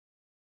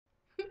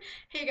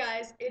Hey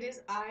guys, it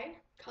is I,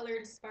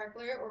 Colored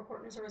Sparkler or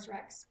Courtnosaurus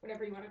Rex,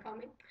 whatever you want to call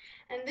me.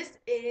 And this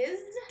is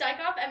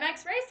Dykoff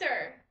MX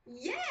Racer.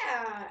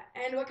 Yeah!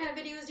 And what kind of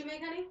videos do you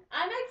make, honey?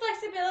 I make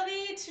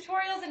flexibility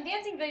tutorials and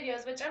dancing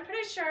videos, which I'm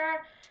pretty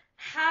sure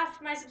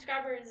half my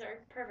subscribers are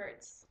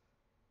perverts.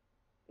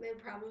 They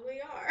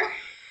probably are.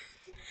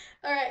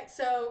 Alright,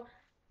 so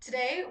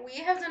today we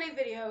have done a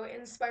video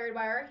inspired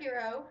by our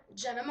hero,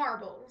 Jenna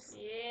Marbles.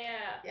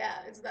 Yeah. Yeah,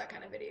 it's that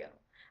kind of video.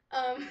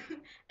 Um,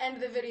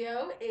 and the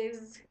video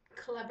is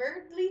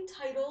cleverly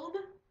titled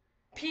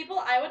People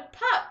I would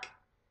puck.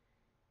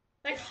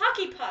 Like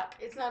hockey puck.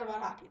 It's not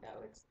about hockey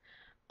though. It's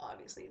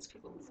obviously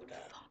people who would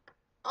fuck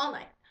all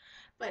night.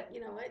 But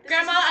you know what?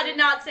 Grandma, I did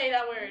not say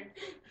that word.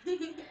 You're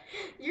gonna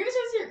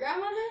choose your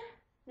grandmother?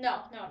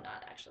 No,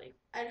 not actually.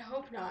 I'd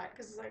hope not,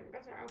 because it's like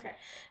that's not okay.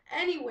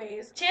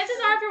 Anyways, chances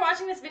are if you're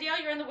watching this video,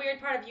 you're in the weird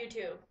part of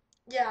YouTube.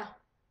 Yeah,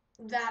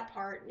 that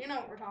part. You know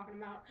what we're talking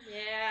about.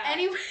 Yeah.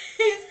 Anyways,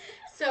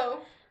 so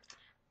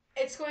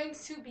it's going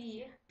to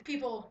be the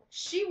people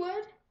she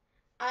would,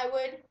 I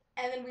would,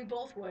 and then we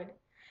both would.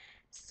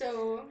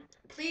 So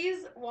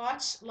please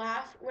watch,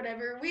 laugh,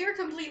 whatever. We are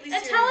completely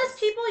serious. And tell us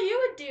people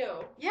you would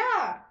do.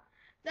 Yeah,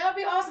 that would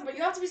be awesome. But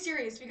you have to be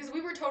serious because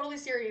we were totally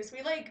serious.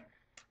 We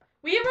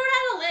wrote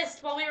out a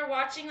list while we were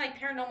watching like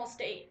Paranormal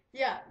State.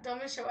 Yeah,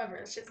 dumbest show ever.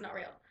 This shit's not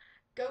real.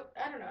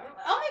 I don't know.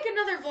 I'll make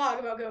another vlog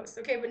about ghosts,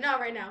 okay? But not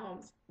right now,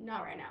 Holmes.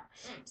 Not right now.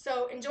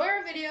 So enjoy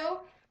our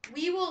video.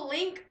 We will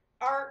link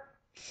our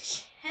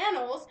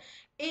channels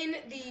in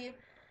the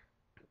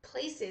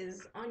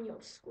places on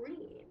your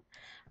screen.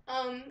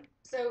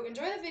 So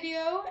enjoy the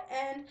video,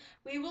 and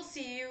we will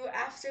see you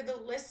after the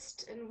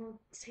list, and we'll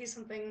say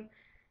something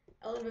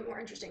a little bit more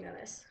interesting than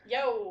this.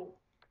 Yo!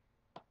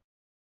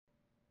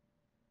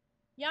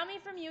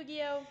 Yami from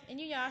Yu-Gi-Oh!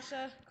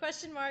 Inuyasha,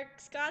 Question Mark,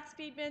 Scott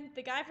Speedman,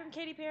 the guy from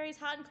Katy Perry's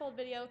Hot and Cold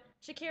video,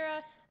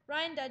 Shakira,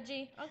 Ryan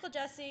Dudgy, Uncle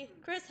Jesse,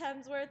 Chris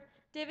Hemsworth,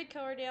 David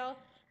Coverdale,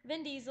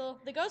 Vin Diesel,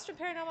 the Ghost from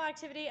Paranormal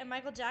Activity, and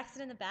Michael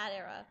Jackson in the Bad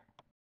Era.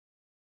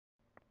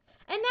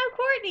 And now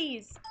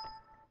Courtney's!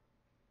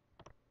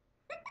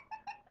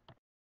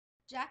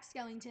 Jack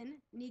Skellington,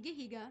 Niga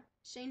Higa,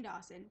 Shane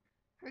Dawson,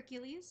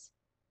 Hercules,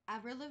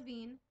 Avril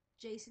Lavigne,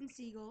 Jason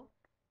Segel,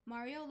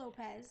 Mario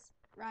Lopez,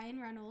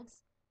 Ryan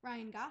Reynolds,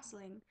 Ryan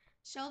Gosling,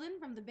 Sheldon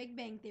from The Big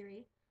Bang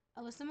Theory,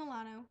 Alyssa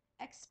Milano,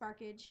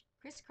 Sparkage,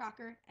 Chris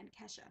Crocker, and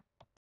Kesha.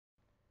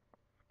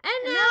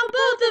 And now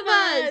both of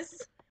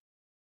us!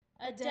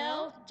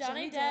 Adele,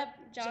 Johnny Depp,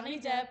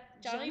 Johnny Depp,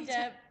 Johnny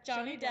Depp,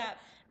 Johnny Depp,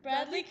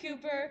 Bradley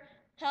Cooper,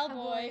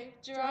 Hellboy,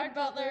 Gerard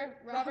Butler,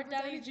 Robert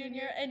Downey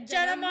Jr., and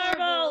Jenna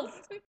Marbles!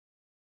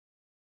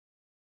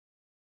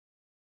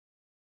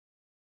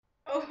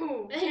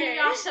 Oh, okay.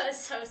 Inuyasha is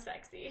so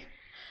sexy.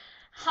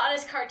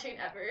 Hottest cartoon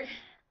ever.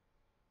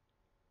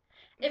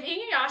 If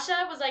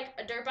Inuyasha was like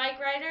a dirt bike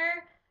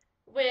rider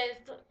with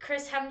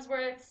Chris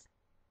Hemsworth's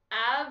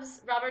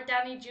abs, Robert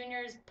Downey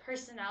Jr.'s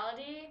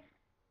personality,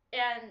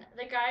 and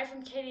the guy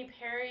from Katy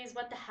Perry's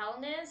What the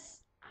Hellness,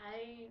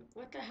 I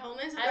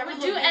would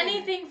do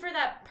anything for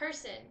that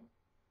person.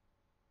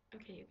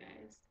 Okay, you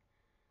guys.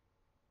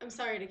 I'm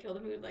sorry to kill the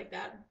mood like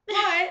that, but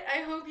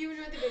I hope you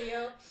enjoyed the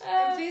video.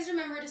 And please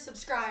remember to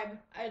subscribe.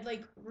 I'd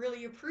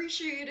really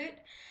appreciate it.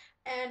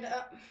 And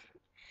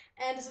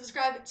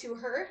subscribe to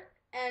her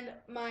and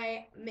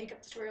my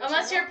makeup tutorial.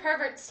 Unless you're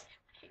perverts.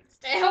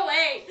 Stay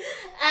away.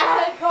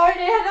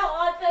 Courtney, I don't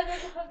want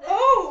them.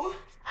 Oh!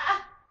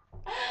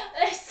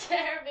 They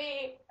scare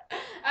me.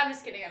 I'm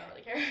just kidding. I don't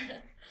really care.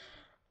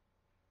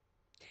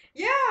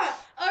 Yeah.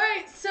 All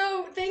right.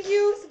 So thank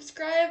you.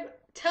 Subscribe.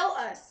 Tell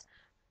us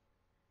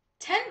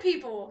 10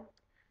 people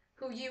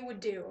who you would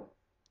do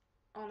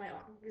all night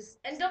long.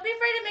 And don't be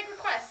afraid to make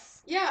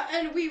requests. Yeah,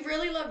 and we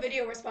really love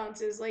video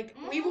responses.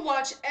 We will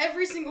watch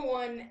every single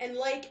one and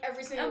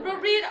every single one. And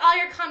we'll read all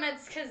your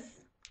comments because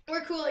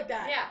we're cool like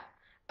that. Yeah.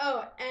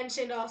 Oh, and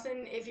Shane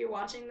Dawson, if you're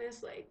watching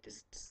this,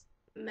 just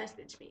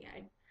message me.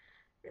 I'd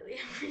really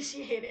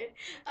appreciate it.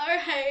 All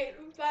right,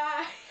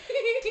 bye.